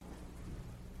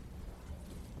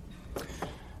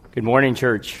Good morning,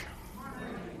 church.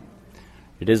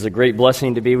 It is a great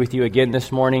blessing to be with you again this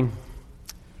morning.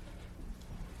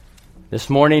 This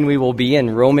morning we will be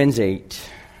in Romans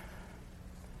 8.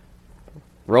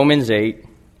 Romans 8,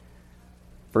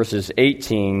 verses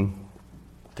 18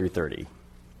 through 30.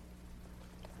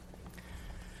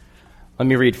 Let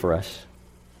me read for us.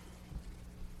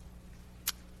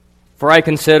 For I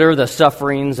consider the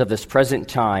sufferings of this present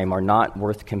time are not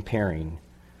worth comparing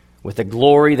with the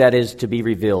glory that is to be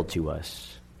revealed to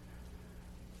us.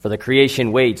 For the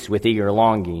creation waits with eager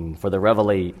longing for the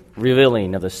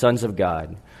revealing of the sons of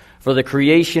God. For the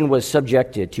creation was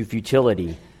subjected to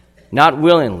futility, not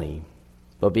willingly,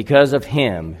 but because of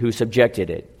him who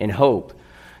subjected it, in hope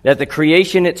that the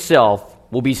creation itself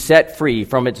will be set free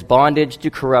from its bondage to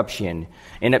corruption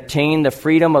and obtain the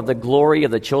freedom of the glory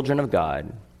of the children of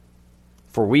God.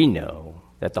 For we know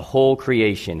that the whole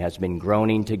creation has been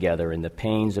groaning together in the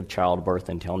pains of childbirth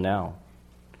until now.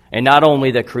 And not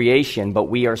only the creation, but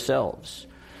we ourselves,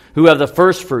 who have the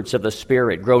first fruits of the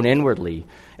Spirit, groan inwardly,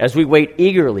 as we wait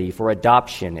eagerly for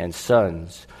adoption as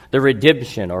sons, the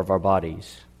redemption of our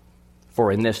bodies.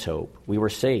 For in this hope we were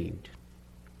saved.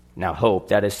 Now hope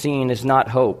that is seen is not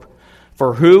hope,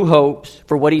 for who hopes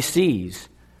for what he sees?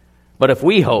 But if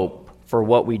we hope for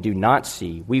what we do not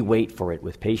see, we wait for it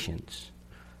with patience.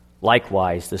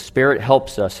 Likewise, the Spirit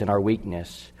helps us in our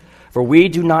weakness, for we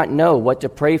do not know what to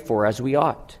pray for as we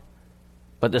ought.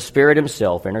 But the Spirit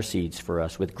himself intercedes for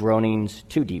us with groanings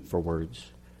too deep for words.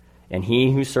 And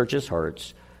he who searches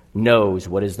hearts knows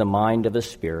what is the mind of the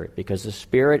Spirit, because the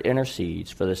Spirit intercedes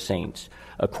for the saints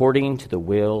according to the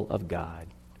will of God.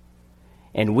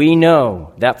 And we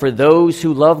know that for those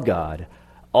who love God,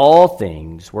 all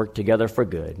things work together for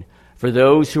good, for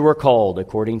those who are called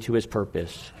according to his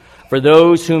purpose. For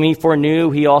those whom he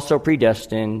foreknew, he also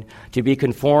predestined to be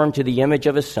conformed to the image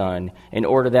of his Son, in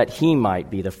order that he might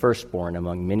be the firstborn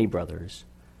among many brothers.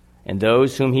 And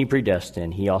those whom he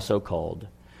predestined, he also called.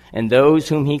 And those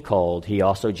whom he called, he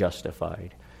also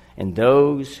justified. And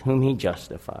those whom he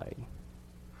justified,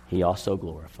 he also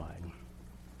glorified.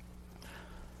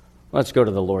 Let's go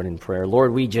to the Lord in prayer.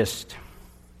 Lord, we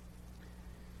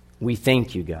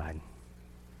thank you, God.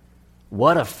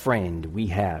 What a friend we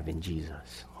have in Jesus.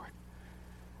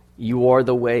 You are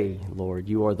the way, Lord.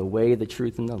 You are the way, the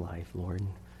truth, and the life, Lord.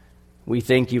 We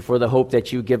thank you for the hope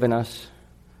that you've given us,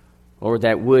 Lord,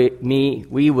 that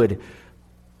we would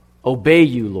obey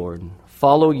you, Lord,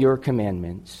 follow your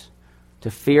commandments,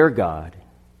 to fear God.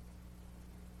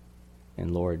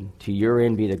 And, Lord, to your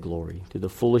end be the glory, to the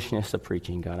foolishness of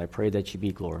preaching, God. I pray that you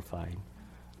be glorified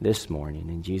this morning.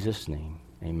 In Jesus' name,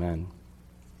 amen.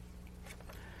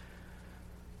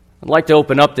 I'd like to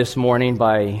open up this morning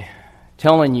by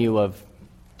telling you of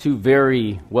two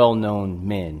very well-known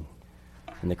men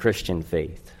in the Christian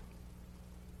faith.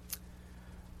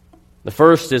 The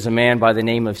first is a man by the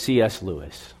name of C.S.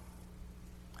 Lewis.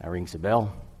 That rings a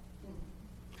bell.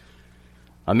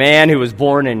 A man who was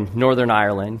born in Northern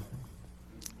Ireland.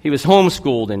 He was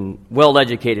homeschooled and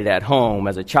well-educated at home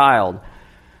as a child.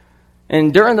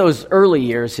 And during those early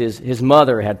years, his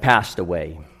mother had passed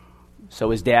away. So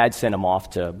his dad sent him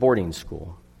off to boarding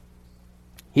school.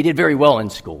 He did very well in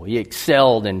school. He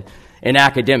excelled in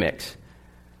academics.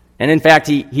 And in fact,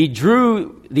 he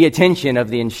drew the attention of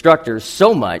the instructors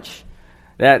so much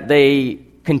that they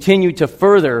continued to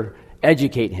further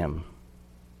educate him.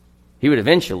 He would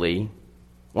eventually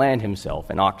land himself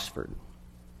in Oxford.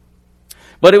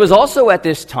 But it was also at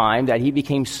this time that he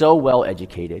became so well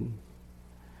educated,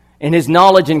 and his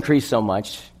knowledge increased so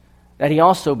much that he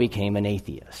also became an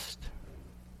atheist.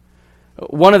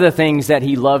 One of the things that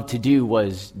he loved to do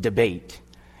was debate.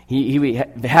 He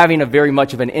having a very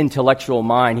much of an intellectual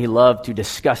mind, he loved to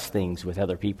discuss things with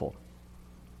other people.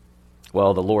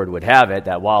 Well, the Lord would have it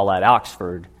that while at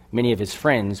Oxford, many of his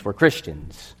friends were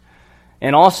Christians.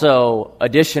 And also,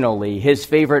 additionally, his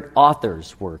favorite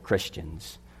authors were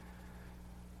Christians.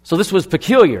 So this was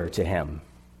peculiar to him.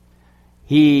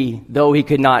 Though he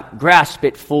could not grasp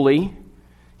it fully,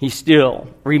 he still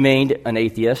remained an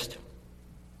atheist.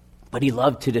 But he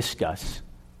loved to discuss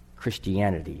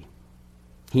Christianity.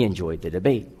 He enjoyed the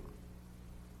debate.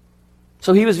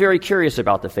 So he was very curious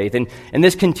about the faith, and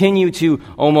this continued to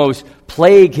almost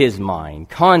plague his mind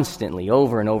constantly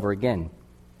over and over again.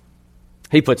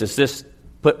 He puts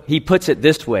it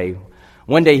this way.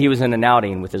 One day he was in an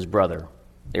outing with his brother.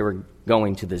 They were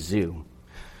going to the zoo.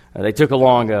 They took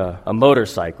along a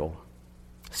motorcycle.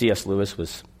 C.S. Lewis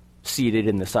was seated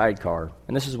in the sidecar,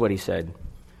 and this is what he said.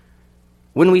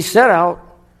 When we set out,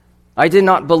 I did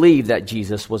not believe that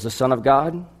Jesus was the Son of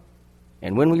God,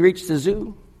 and when we reached the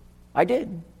zoo, I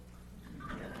did.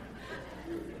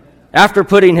 After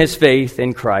putting his faith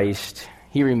in Christ,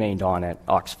 he remained on at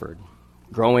Oxford,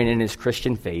 growing in his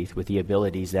Christian faith with the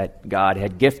abilities that God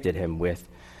had gifted him with.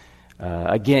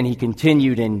 Again, he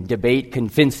continued in debate,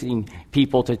 convincing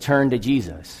people to turn to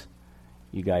Jesus.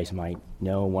 You guys might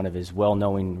know one of his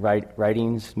well-known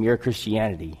writings, Mere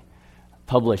Christianity,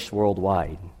 published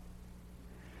worldwide.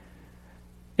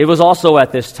 It was also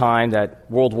at this time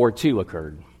that World War II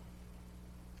occurred,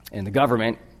 and the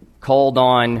government called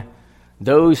on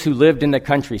those who lived in the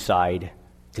countryside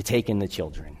to take in the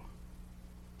children.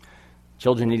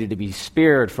 Children needed to be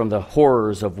spared from the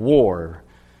horrors of war.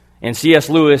 And C.S.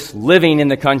 Lewis, living in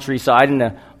the countryside in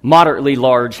a moderately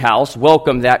large house,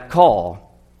 welcomed that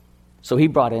call. So he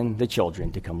brought in the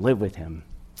children to come live with him.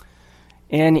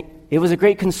 And it was a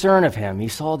great concern of him. He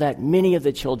saw that many of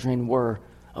the children were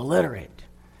illiterate.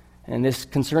 And this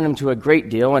concerned him to a great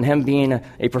deal. And him being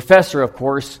a professor, of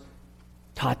course,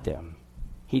 taught them.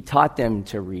 He taught them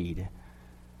to read.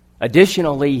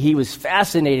 Additionally, he was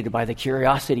fascinated by the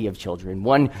curiosity of children.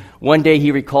 One day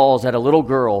he recalls that a little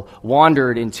girl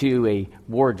wandered into a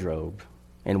wardrobe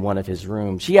in one of his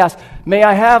rooms. She asked, "May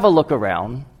I have a look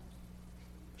around?"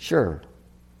 Sure.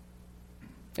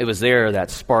 It was there that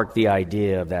sparked the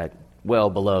idea of that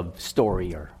well-beloved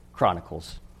story or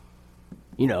chronicles.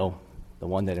 You know, the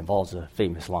one that involves a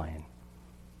famous lion.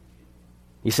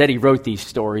 He said he wrote these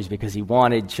stories because he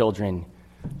wanted children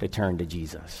to turn to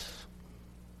Jesus.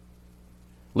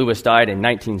 Lewis died in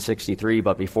 1963,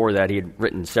 but before that he had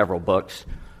written several books,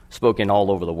 spoken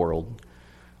all over the world,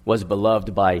 was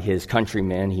beloved by his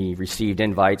countrymen. He received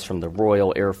invites from the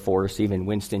Royal Air Force, even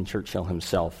Winston Churchill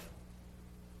himself.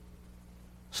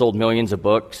 Sold millions of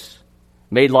books,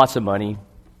 made lots of money,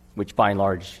 which by and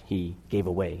large he gave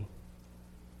away.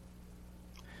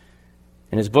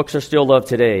 And his books are still loved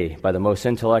today by the most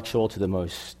intellectual to the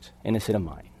most innocent of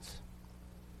minds.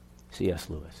 C.S.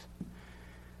 Lewis.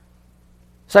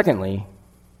 Secondly,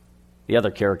 the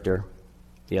other character,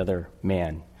 the other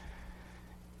man,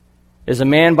 is a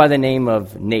man by the name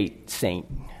of Nate Saint,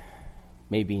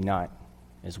 maybe not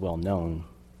as well known.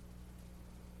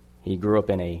 He grew up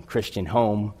in a Christian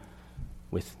home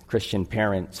with Christian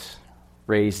parents,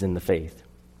 raised in the faith.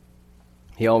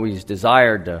 He always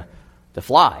desired to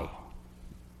fly.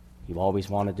 He always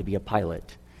wanted to be a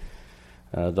pilot.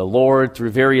 The Lord,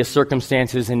 through various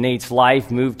circumstances in Nate's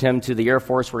life, moved him to the Air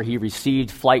Force where he received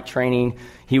flight training.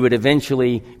 He would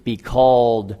eventually be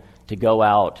called to go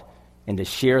out and to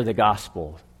share the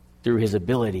gospel through his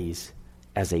abilities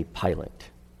as a pilot.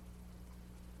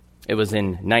 It was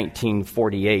in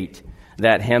 1948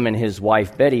 that him and his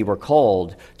wife Betty were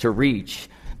called to reach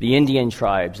the Indian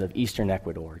tribes of eastern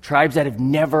Ecuador, tribes that have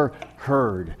never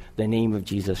heard the name of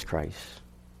Jesus Christ.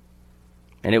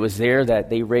 And it was there that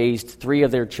they raised 3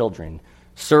 of their children,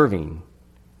 serving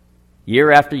year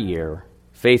after year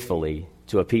faithfully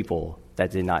to a people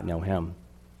that did not know him.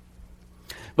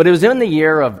 But it was in the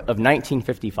year of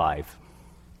 1955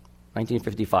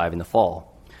 in the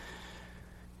fall.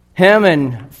 Him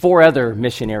and 4 other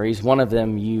missionaries, one of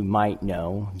them you might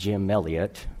know, Jim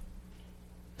Elliot,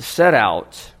 set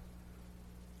out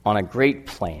on a great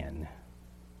plan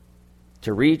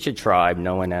to reach a tribe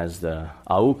known as the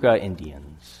Auca Indians,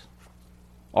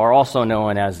 or also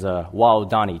known as the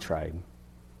Waodani tribe.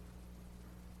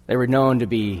 They were known to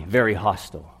be very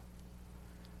hostile.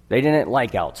 They didn't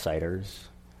like outsiders.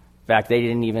 In fact, they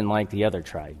didn't even like the other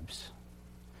tribes.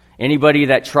 Anybody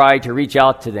that tried to reach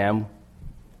out to them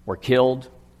were killed.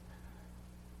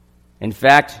 In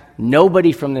fact,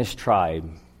 nobody from this tribe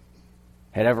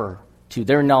had ever, to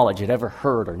their knowledge, had ever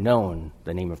heard or known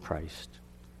the name of Christ.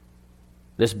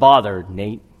 This bothered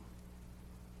Nate,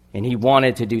 and he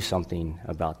wanted to do something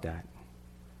about that.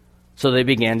 So they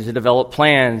began to develop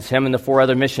plans, him and the 4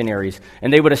 other missionaries,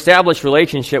 and they would establish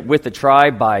relationship with the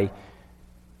tribe by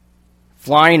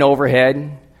flying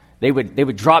overhead. They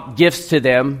would drop gifts to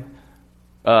them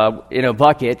in a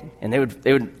bucket, and they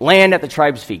would land at the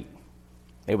tribe's feet.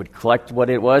 They would collect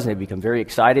what it was, and they'd become very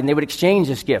excited, and they would exchange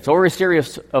this gift. Over a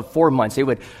series of 4 months, they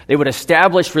would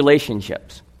establish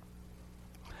relationships.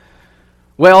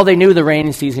 Well, they knew the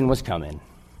rainy season was coming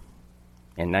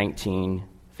in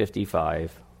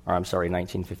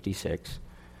 1956,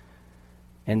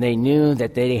 and they knew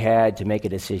that they had to make a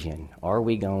decision. Are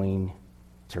we going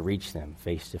to reach them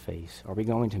face to face? Are we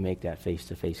going to make that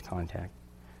face-to-face contact?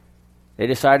 They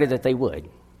decided that they would.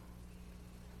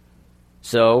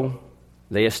 So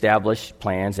they established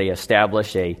plans. They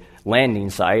established a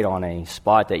landing site on a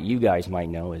spot that you guys might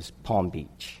know as Palm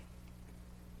Beach.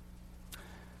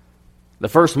 The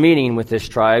first meeting with this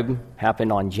tribe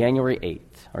happened on January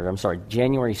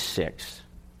 6th,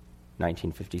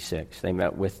 1956. They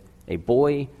met with a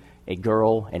boy a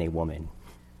girl and a woman.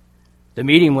 The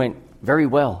meeting went very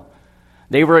well.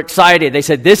 They were excited. They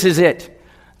said, "This is it.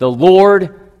 The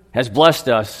Lord has blessed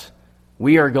us.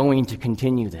 We are going to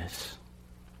continue this."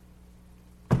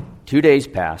 2 days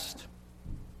passed,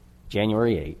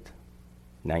 January 8th,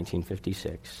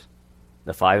 1956.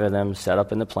 The five of them set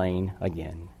up in the plane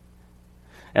again.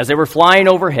 As they were flying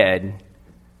overhead,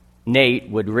 Nate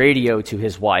would radio to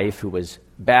his wife, who was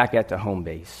back at the home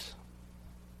base.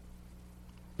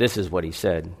 This is what he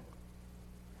said.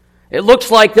 "It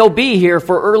looks like they'll be here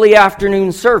for early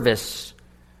afternoon service.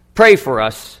 Pray for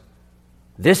us.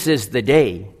 This is the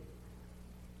day.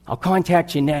 I'll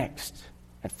contact you next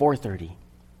at 4:30.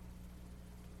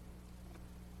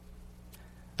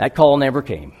 That call never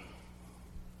came.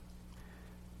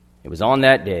 It was on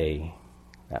that day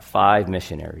that 5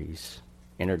 missionaries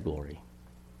entered glory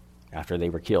after they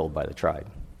were killed by the tribe.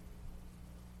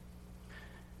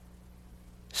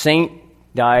 Saint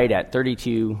died at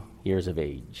 32 years of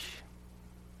age.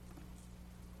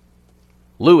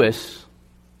 Lewis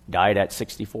died at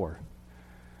 64.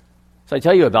 So I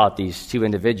tell you about these two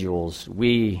individuals,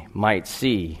 we might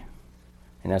see,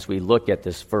 and as we look at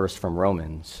this verse from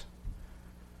Romans,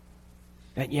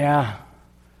 that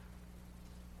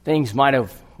things might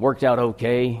have worked out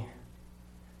okay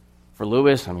for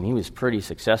Lewis. I mean, he was pretty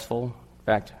successful. In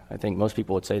fact, I think most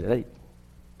people would say that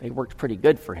they worked pretty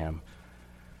good for him.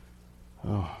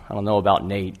 Oh, I don't know about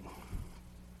Nate.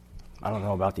 I don't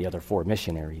know about the other 4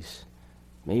 missionaries.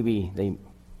 Maybe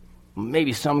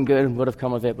some good would have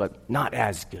come of it, but not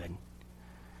as good.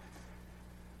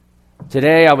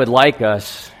 Today, I would like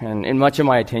us, and much of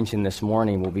my attention this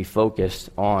morning will be focused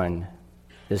on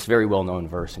this very well-known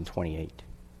verse in 28.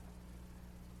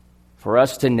 For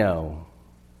us to know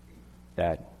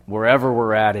that wherever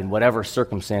we're at and whatever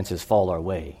circumstances fall our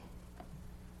way,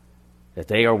 that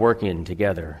they are working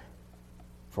together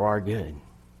for our good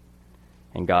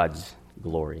and God's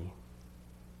glory.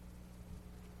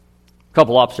 A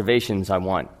couple observations I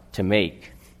want to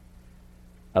make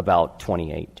about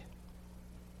 28.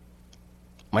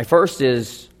 My first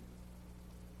is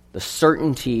the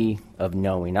certainty of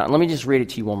knowing. Now, let me just read it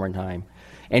to you one more time.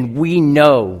 "And we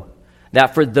know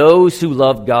that for those who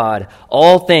love God,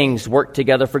 all things work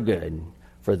together for good,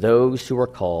 for those who are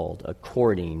called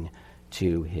according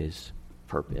to his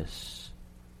purpose."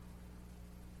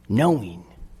 Knowing.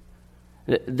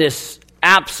 This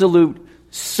absolute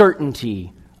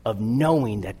certainty of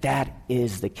knowing that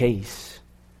is the case.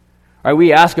 All right,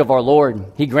 we ask of our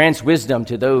Lord. He grants wisdom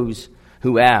to those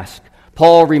who ask.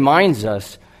 Paul reminds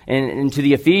us and to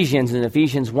the Ephesians in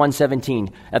Ephesians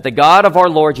 1:17 that the God of our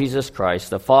Lord Jesus Christ,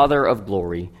 the Father of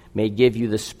glory, may give you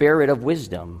the spirit of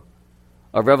wisdom,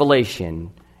 of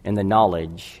revelation, and the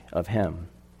knowledge of him.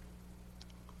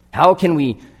 How can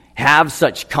we have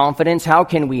such confidence? How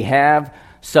can we have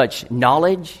such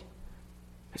knowledge?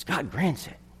 Because God grants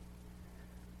it.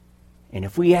 And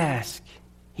if we ask,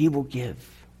 he will give.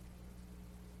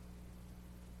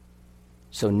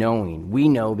 So knowing, we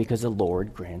know because the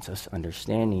Lord grants us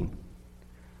understanding.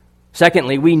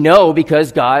 Secondly, we know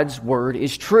because God's word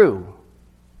is true.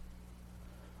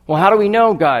 Well, how do we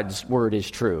know God's word is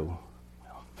true?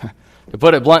 To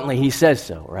put it bluntly, he says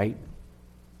so, right?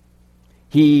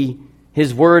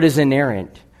 His word is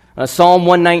inerrant. Psalm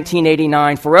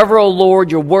 119:89, "Forever, O Lord,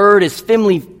 your word is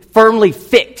firmly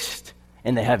fixed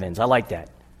in the heavens." I like that.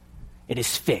 It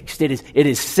is fixed. It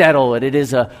is settled. It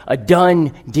is a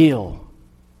done deal.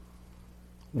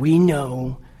 We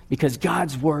know because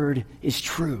God's word is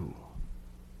true.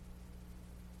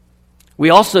 We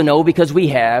also know because we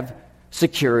have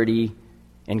security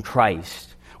in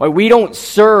Christ. We don't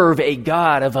serve a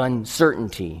God of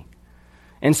uncertainty.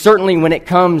 And certainly when it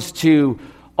comes to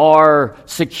our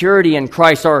security in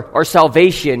Christ, our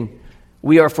salvation,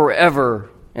 we are forever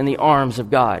in the arms of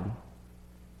God.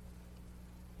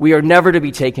 We are never to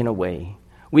be taken away.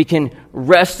 We can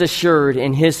rest assured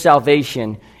in his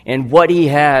salvation and what he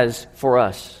has for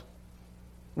us.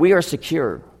 We are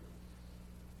secure.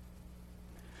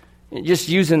 Just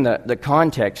using the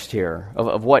context here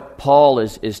of what Paul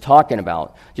is talking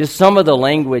about, just some of the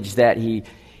language that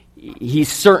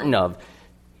he's certain of.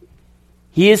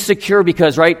 He is secure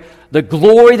because, right, the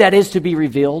glory that is to be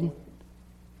revealed.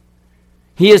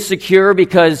 He is secure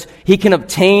because he can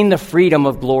obtain the freedom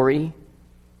of glory.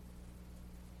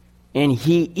 And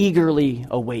he eagerly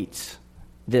awaits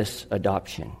this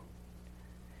adoption.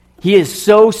 He is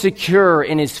so secure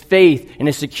in his faith and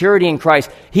his security in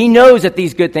Christ. He knows that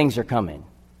these good things are coming.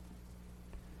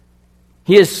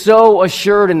 He is so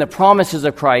assured in the promises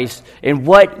of Christ and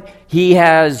what he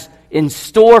has in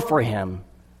store for him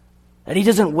that he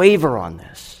doesn't waver on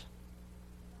this.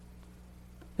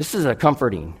 This is a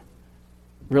comforting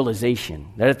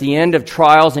realization that at the end of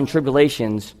trials and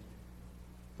tribulations,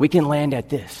 we can land at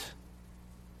this.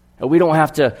 And we don't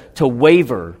have to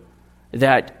waver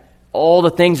that all the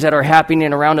things that are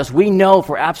happening around us, we know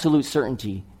for absolute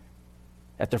certainty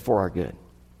that they're for our good.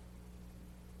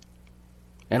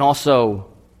 And also,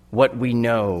 what we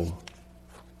know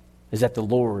is that the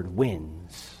Lord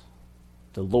wins.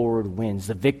 The Lord wins.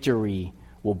 The victory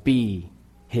will be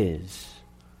His.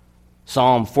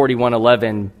 Psalm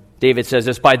 41:11, David says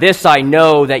this, "By this I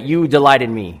know that you delight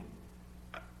in me.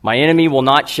 My enemy will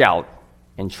not shout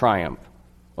and triumph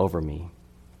over me."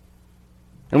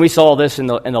 And we saw this in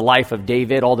the life of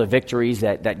David, all the victories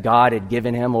that God had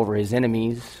given him over his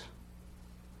enemies.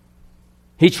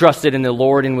 He trusted in the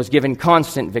Lord and was given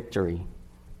constant victory.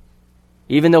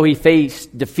 Even though he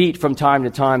faced defeat from time to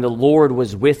time, the Lord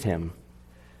was with him.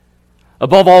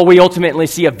 Above all, we ultimately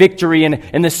see a victory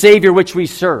in the Savior which we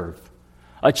serve,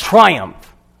 a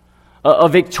triumph, a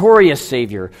victorious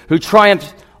Savior who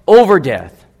triumphs over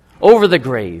death, over the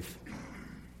grave.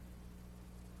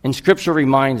 And Scripture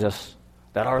reminds us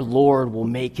that our Lord will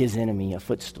make His enemy a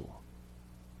footstool.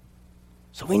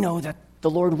 So we know that the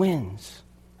Lord wins.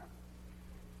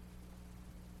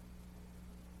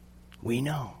 We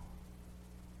know.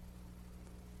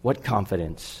 What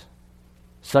confidence,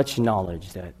 such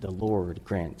knowledge that the Lord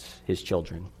grants His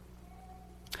children.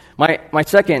 My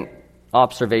second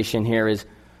observation here is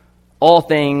all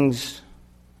things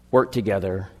work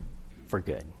together for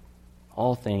good.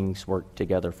 All things work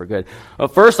together for good.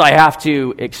 First, I have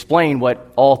to explain what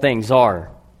all things are.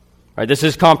 All right, this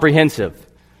is comprehensive.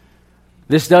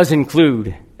 This does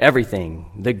include everything,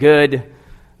 the good,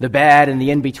 the bad, and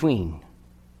the in-between. All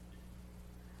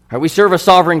right, we serve a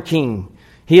sovereign king.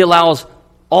 He allows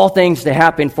all things to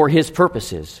happen for His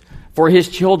purposes. For His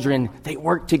children, they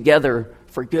work together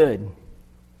for good.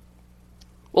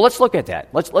 Well, let's look at that.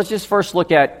 Let's just first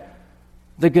look at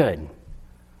the good.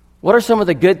 What are some of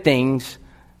the good things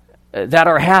that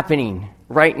are happening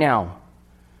right now?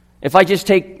 If I just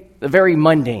take the very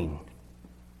mundane,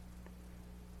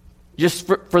 just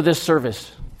for this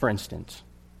service, for instance.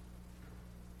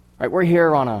 Right, we're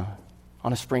here on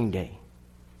a spring day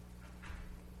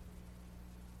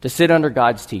to sit under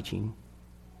God's teaching,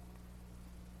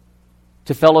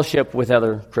 to fellowship with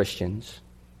other Christians,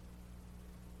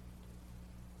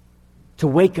 to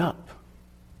wake up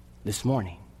this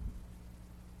morning,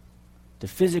 to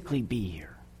physically be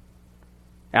here.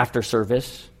 After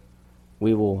service,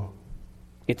 we will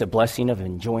get the blessing of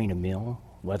enjoying a meal,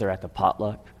 whether at the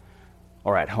potluck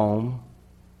or at home,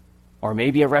 or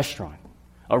maybe a restaurant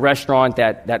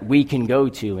that we can go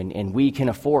to and we can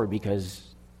afford because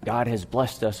God has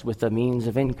blessed us with a means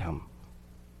of income.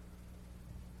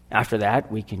 After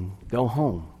that, we can go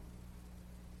home.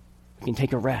 We can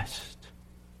take a rest.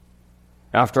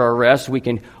 After our rest, we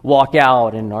can walk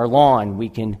out in our lawn. We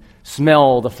can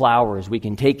smell the flowers. We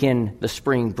can take in the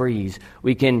spring breeze.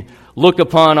 We can look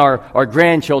upon our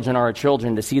grandchildren, our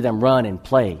children, to see them run and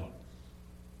play.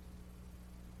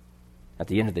 At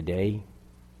the end of the day,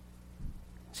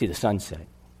 see the sunset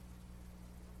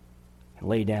and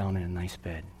lay down in a nice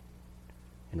bed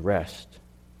and rest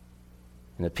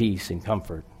in the peace and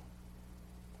comfort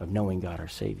of knowing God our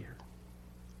Savior.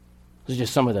 Those are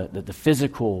just some of the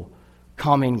physical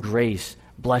common grace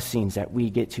blessings that we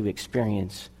get to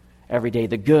experience every day,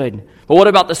 the good. But what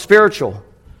about the spiritual?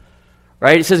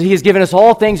 Right? It says He has given us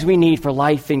all things we need for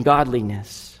life and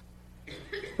godliness.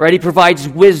 Right? He provides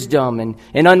wisdom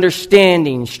and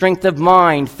understanding, strength of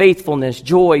mind, faithfulness,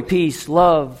 joy, peace,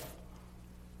 love.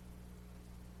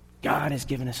 God has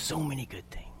given us so many good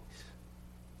things.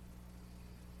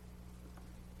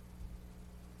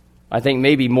 I think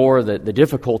maybe more the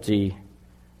difficulty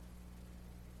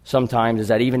sometimes is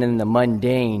that even in the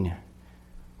mundane,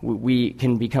 we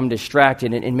can become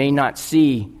distracted and may not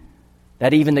see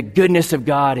that even the goodness of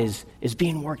God is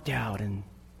being worked out in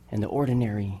the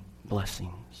ordinary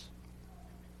blessings.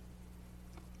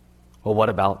 Well, what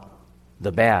about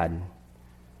the bad?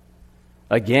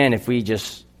 Again, if we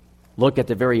just look at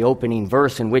the very opening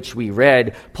verse in which we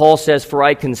read, Paul says, "For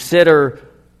I consider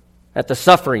that the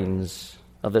sufferings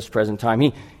of this present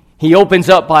time." He opens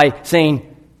up by saying,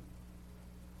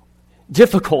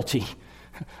 difficulty,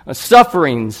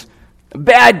 sufferings,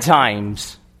 bad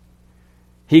times.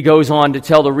 He goes on to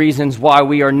tell the reasons why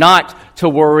we are not to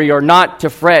worry or not to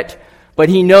fret, but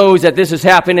he knows that this is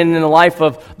happening in the life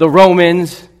of the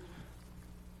Romans.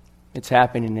 It's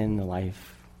happening in the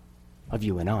life of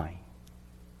you and I.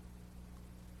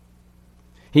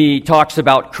 He talks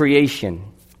about creation,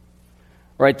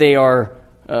 right? They are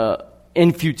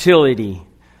in futility,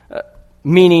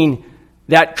 meaning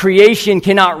that creation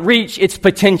cannot reach its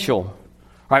potential.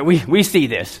 Right? We see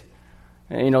this.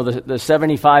 The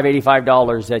 $75,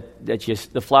 $85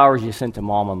 that the flowers you sent to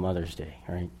Mom on Mother's Day,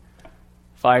 right?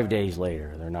 5 days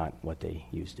later, they're not what they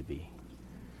used to be.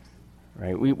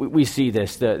 Right? We see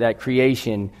this, that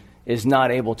creation is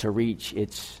not able to reach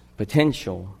its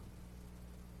potential.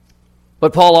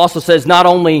 But Paul also says not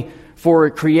only for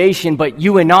creation, but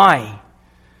you and I.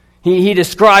 He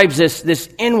describes this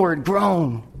inward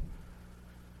groan,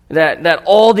 that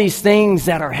all these things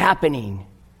that are happening,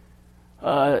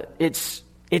 it's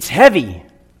heavy,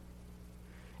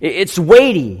 it's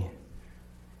weighty.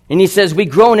 And he says we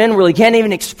groan inwardly, can't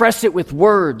even express it with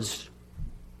words.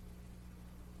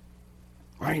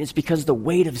 Right? It's because the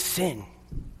weight of sin.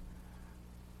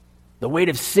 The weight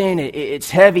of sin, it's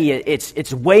heavy,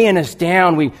 it's weighing us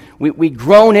down. We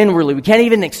groan inwardly. We can't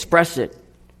even express it.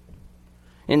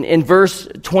 In verse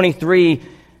 23,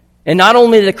 and not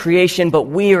only the creation, but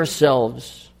we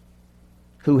ourselves,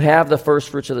 who have the first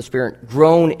fruits of the Spirit,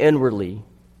 groan inwardly.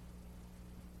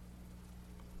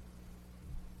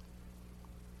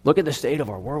 Look at the state of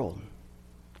our world.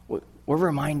 We're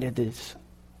reminded of this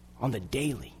on the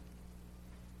daily.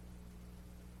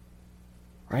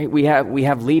 Right? We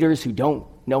have leaders who don't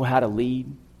know how to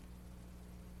lead.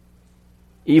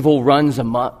 Evil runs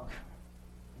amok.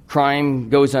 Crime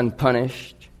goes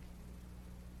unpunished.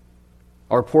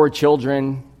 Our poor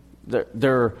children,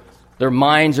 their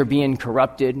minds are being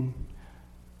corrupted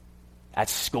at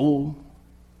school,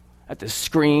 at the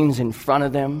screens in front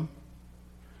of them.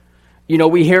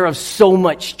 We hear of so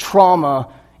much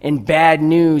trauma and bad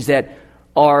news that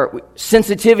our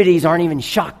sensitivities aren't even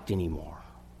shocked anymore.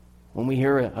 When we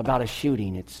hear about a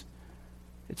shooting,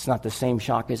 it's not the same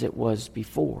shock as it was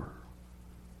before.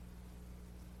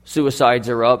 Suicides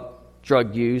are up,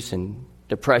 drug use and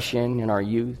depression in our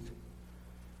youth.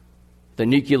 The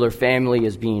nuclear family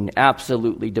is being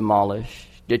absolutely demolished,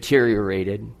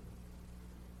 deteriorated.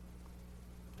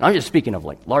 I'm just speaking of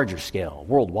larger scale,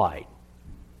 worldwide.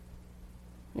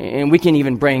 And we can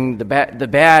even bring the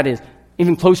bad is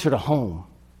even closer to home.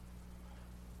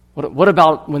 What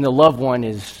about when the loved one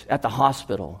is at the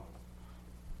hospital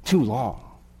too long?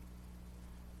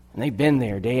 And they've been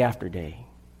there day after day.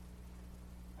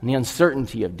 And the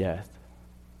uncertainty of death.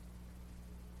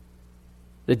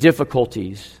 The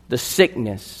difficulties, the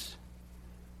sickness.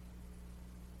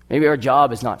 Maybe our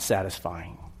job is not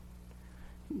satisfying.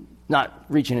 Not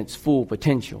reaching its full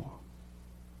potential.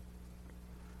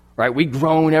 Right? We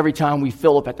groan every time we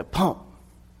fill up at the pump.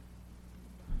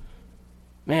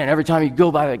 Man, every time you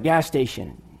go by the gas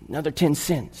station, another 10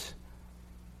 cents.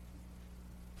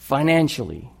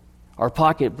 Financially, our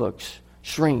pocketbooks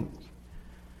shrink.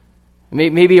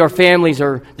 Maybe our families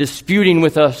are disputing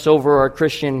with us over our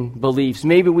Christian beliefs.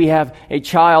 Maybe we have a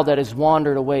child that has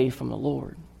wandered away from the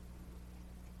Lord.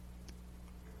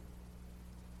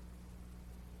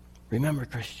 Remember,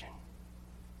 Christian,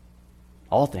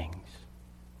 all things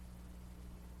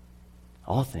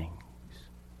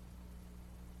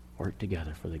work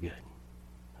together for the good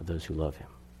of those who love Him.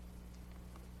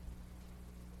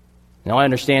 Now, I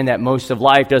understand that most of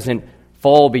life doesn't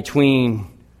fall between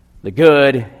the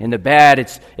good and the bad.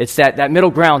 It's that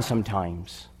middle ground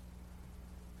sometimes.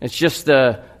 It's just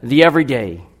the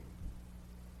everyday.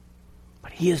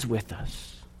 But He is with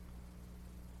us.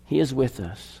 He is with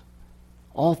us.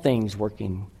 All things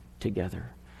working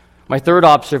together. My third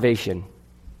observation,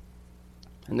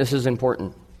 and this is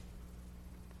important.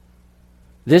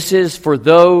 This is for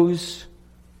those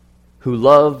who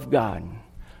love God.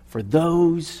 For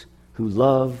those who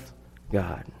love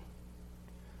God.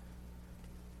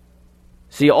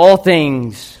 See, all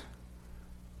things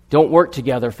don't work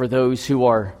together for those who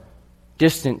are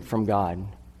distant from God,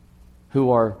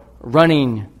 who are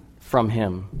running from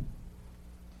Him.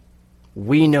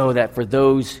 We know that for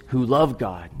those who love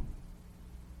God,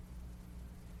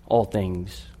 all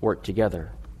things work together.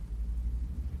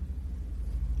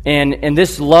 And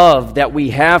this love that we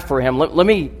have for Him, let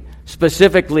me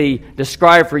specifically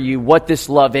describe for you what this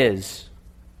love is.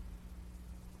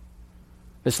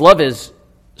 This love is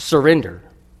surrender.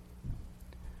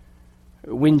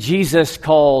 When Jesus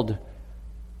called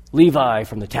Levi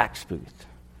from the tax booth,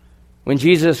 when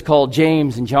Jesus called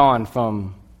James and John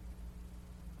from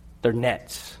their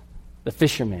nets, the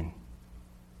fishermen,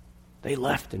 they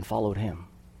left and followed Him.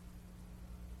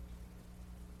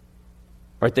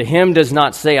 Right, the hymn does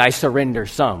not say, I surrender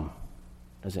some,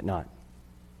 does it not?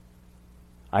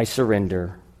 I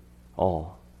surrender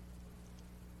all.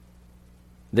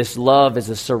 This love is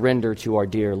a surrender to our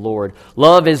dear Lord.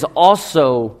 Love is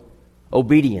also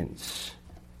obedience.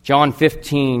 John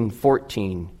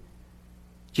 15:14.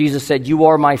 Jesus said, "You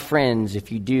are my friends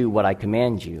if you do what I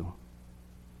command you."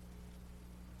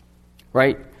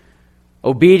 Right?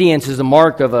 Obedience is a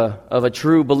mark of a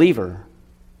true believer.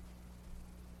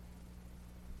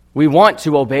 We want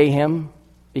to obey him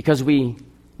because we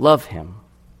love him.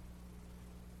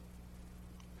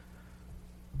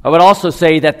 I would also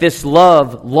say that this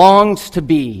love longs to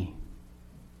be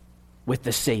with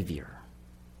the Savior.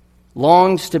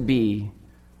 Longs to be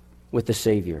with the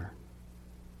Savior.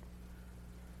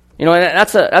 You know,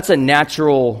 that's a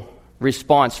natural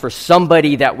response for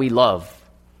somebody that we love.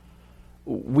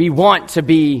 We want to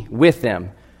be with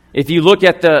them. If you look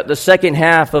at the second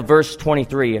half of verse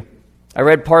 23, I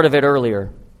read part of it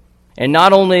earlier. And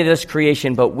not only this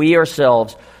creation, but we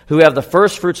ourselves, who have the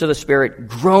first fruits of the Spirit,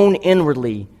 groan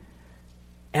inwardly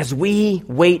as we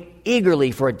wait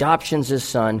eagerly for adoptions as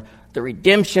son, the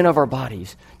redemption of our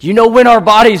bodies. Do you know when our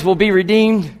bodies will be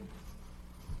redeemed?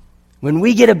 When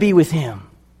we get to be with him.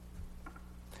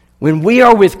 When we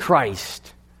are with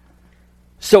Christ.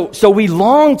 So we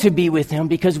long to be with him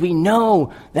because we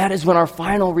know that is when our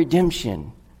final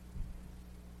redemption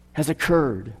has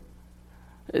occurred.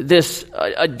 This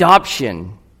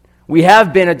adoption, we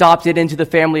have been adopted into the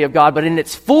family of God, but in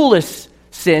its fullest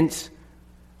sense,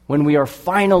 when we are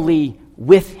finally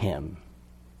with him.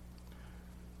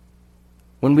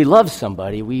 When we love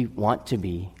somebody, we want to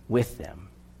be with them.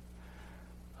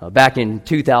 Back in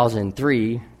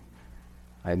 2003,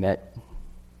 I met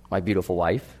my beautiful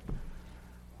wife.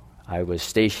 I was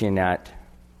stationed at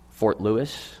Fort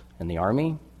Lewis in the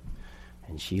Army,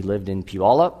 and she lived in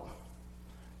Puyallup.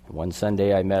 And one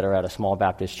Sunday, I met her at a small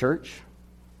Baptist church,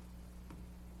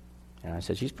 and I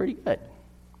said, "She's pretty good."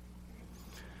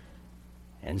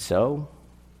 And so,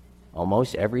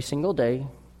 almost every single day,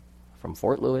 from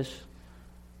Fort Lewis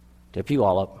to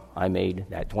Puyallup, I made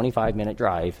that 25-minute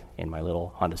drive in my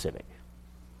little Honda Civic.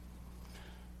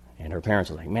 And her parents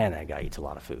were like, "Man, that guy eats a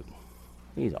lot of food.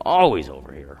 He's always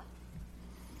over here."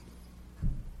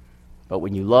 But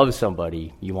when you love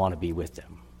somebody, you want to be with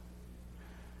them.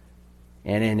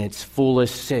 And in its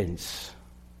fullest sense,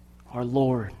 our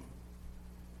Lord.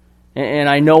 And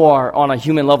I know on a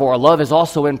human level, our love is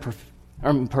also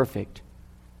imperfect.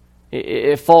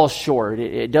 It falls short.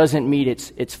 It doesn't meet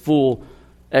its full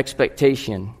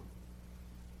expectation.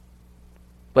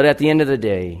 But at the end of the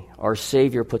day, our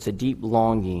Savior puts a deep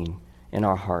longing in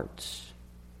our hearts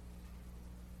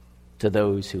to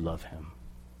those who love him.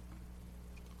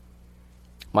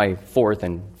 My fourth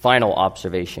and final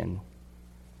observation: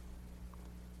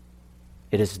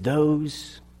 it is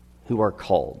those who are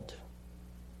called.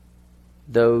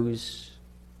 Those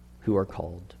who are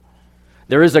called.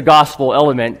 There is a gospel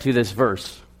element to this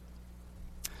verse.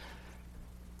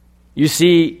 You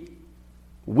see,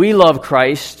 we love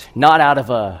Christ not out of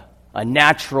a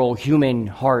natural human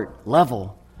heart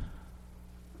level,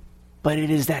 but it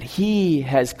is that he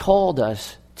has called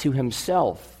us to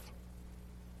himself.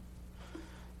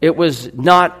 It was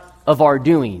not of our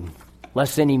doing,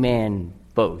 lest any man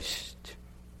boast.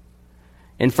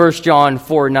 In 1 John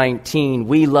 4:19,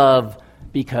 we love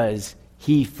because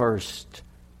he first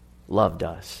loved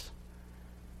us.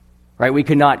 Right? We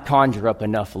could not conjure up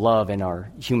enough love in our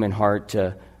human heart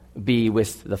to be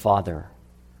with the Father.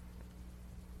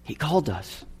 He called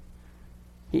us.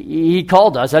 He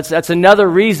called us. That's another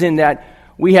reason that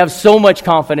we have so much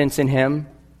confidence in him,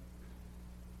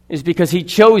 is because he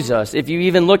chose us. If you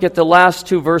even look at the last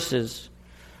two verses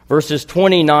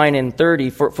 29 and 30,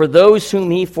 for those whom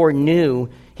he foreknew,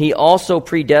 he also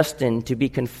predestined to be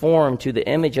conformed to the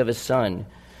image of his Son,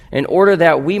 in order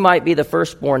that we might be the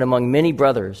firstborn among many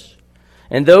brothers.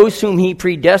 And those whom he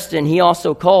predestined, he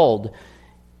also called.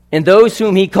 And those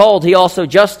whom he called, he also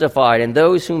justified. And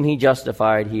those whom he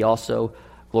justified, he also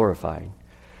glorified.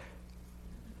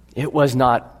 It was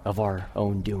not of our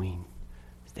own doing.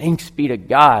 Thanks be to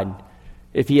God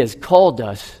if he has called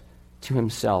us to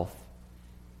himself.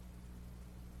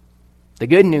 The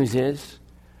good news is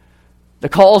the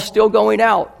call is still going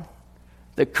out.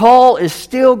 The call is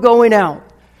still going out.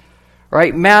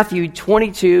 Right? Matthew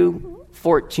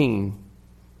 22:14.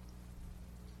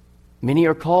 Many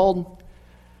are called,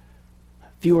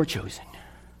 few are chosen.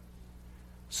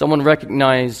 Someone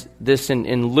recognized this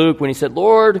in Luke when he said,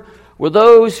 "Lord, will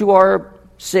those who are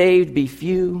saved be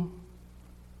few?"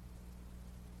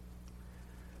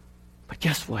 But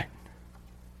guess what?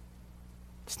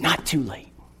 It's not too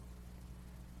late.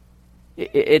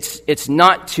 It's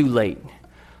not too late.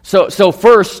 So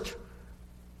first,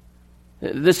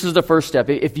 this is the first step.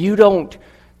 If you don't,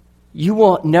 you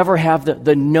will never have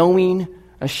the knowing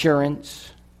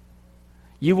assurance.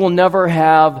 You will never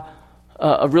have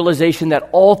a realization that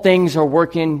all things are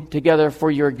working together for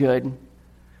your good.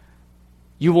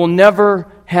 You will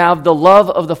never have the love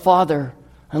of the Father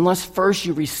unless first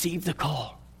you receive the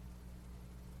call.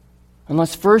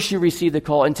 Unless first you receive the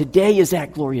call. And today is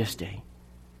that glorious day.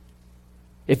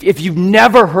 If you've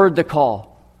never heard the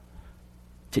call,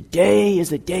 today is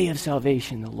the day of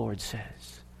salvation, the Lord says.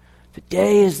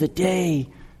 Today is the day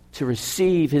to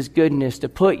receive His goodness, to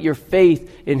put your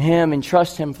faith in Him and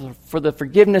trust Him for the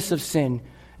forgiveness of sin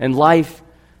and life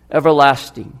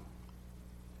everlasting.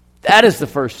 That is the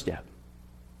first step.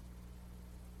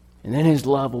 And then His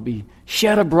love will be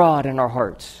shed abroad in our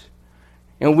hearts.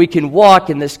 And we can walk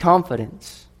in this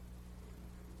confidence.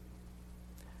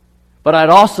 But I'd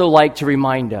also like to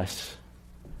remind us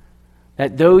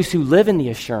that those who live in the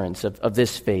assurance of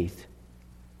this faith,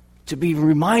 to be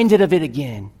reminded of it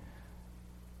again,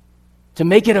 to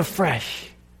make it afresh,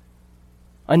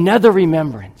 another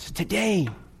remembrance today.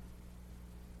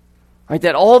 Right?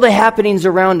 That all the happenings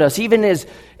around us, even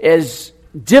as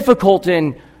difficult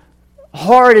and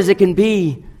hard as it can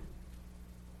be,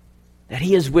 that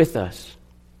He is with us.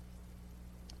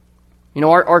 You know,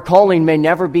 our calling may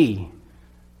never be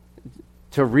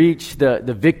to reach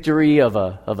the victory of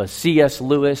a C.S.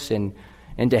 Lewis and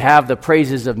to have the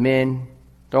praises of men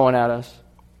thrown at us.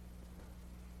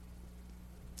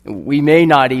 We may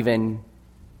not even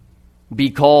be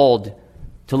called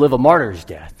to live a martyr's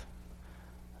death,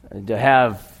 to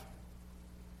have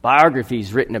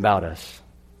biographies written about us,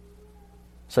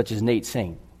 such as Nate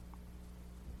Saint.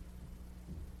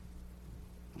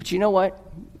 But you know what?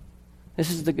 This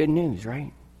is the good news,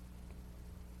 right?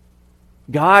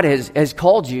 God has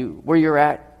called you where you're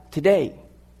at today.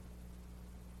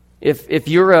 If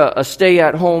you're a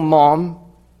stay-at-home mom,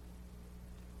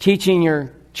 teaching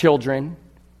your children,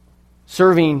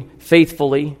 serving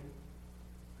faithfully,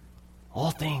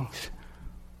 all things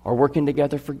are working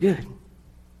together for good.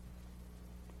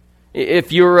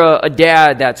 If you're a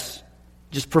dad that's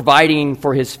just providing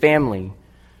for his family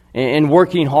and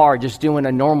working hard, just doing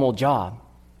a normal job,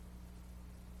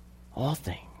 all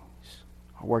things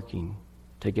are working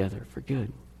together for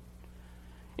good.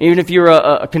 Even if you're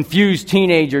a confused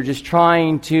teenager just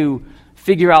trying to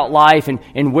figure out life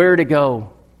and where to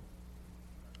go,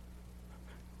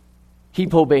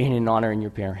 keep obeying and honoring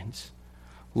your parents.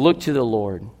 Look to the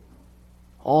Lord.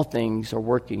 All things are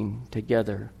working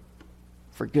together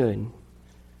for good.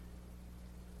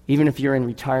 Even if you're in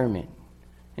retirement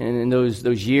and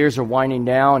those years are winding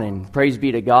down, and praise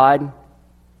be to God,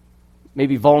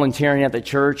 maybe volunteering at the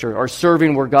church or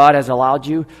serving where God has allowed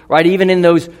you, right? Even in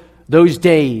those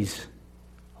days,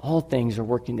 all things are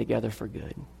working together for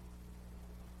good.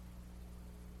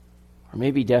 Or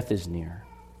maybe death is near.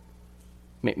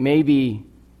 Maybe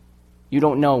you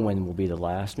don't know when will be the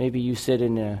last. Maybe you sit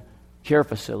in a care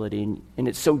facility and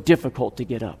it's so difficult to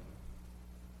get up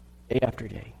day after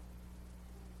day.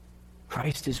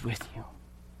 Christ is with you.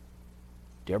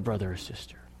 Dear brother or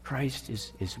sister, Christ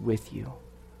is with you.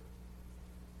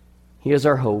 He is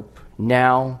our hope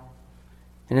now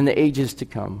and in the ages to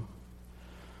come.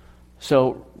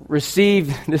 So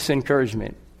receive this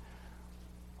encouragement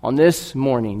on this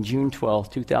morning, June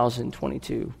 12th,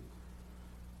 2022.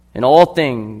 And all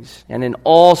things and in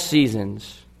all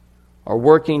seasons are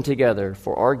working together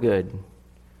for our good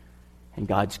and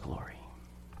God's glory.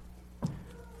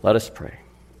 Let us pray.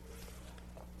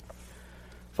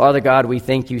 Father God, we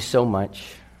thank you so much.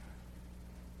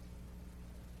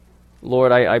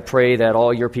 Lord, I pray that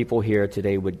all your people here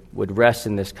today would rest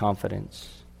in this confidence,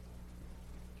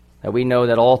 that we know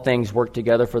that all things work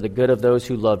together for the good of those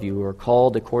who love you, who are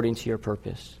called according to your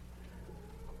purpose.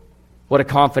 What a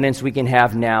confidence we can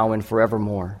have now and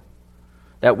forevermore,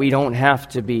 that we don't have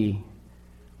to be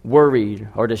worried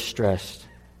or distressed.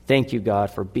 Thank you,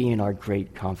 God, for being our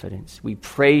great confidence. We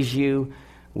praise you,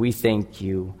 we thank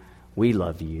you, we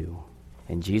love you.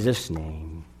 In Jesus'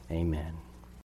 name, amen.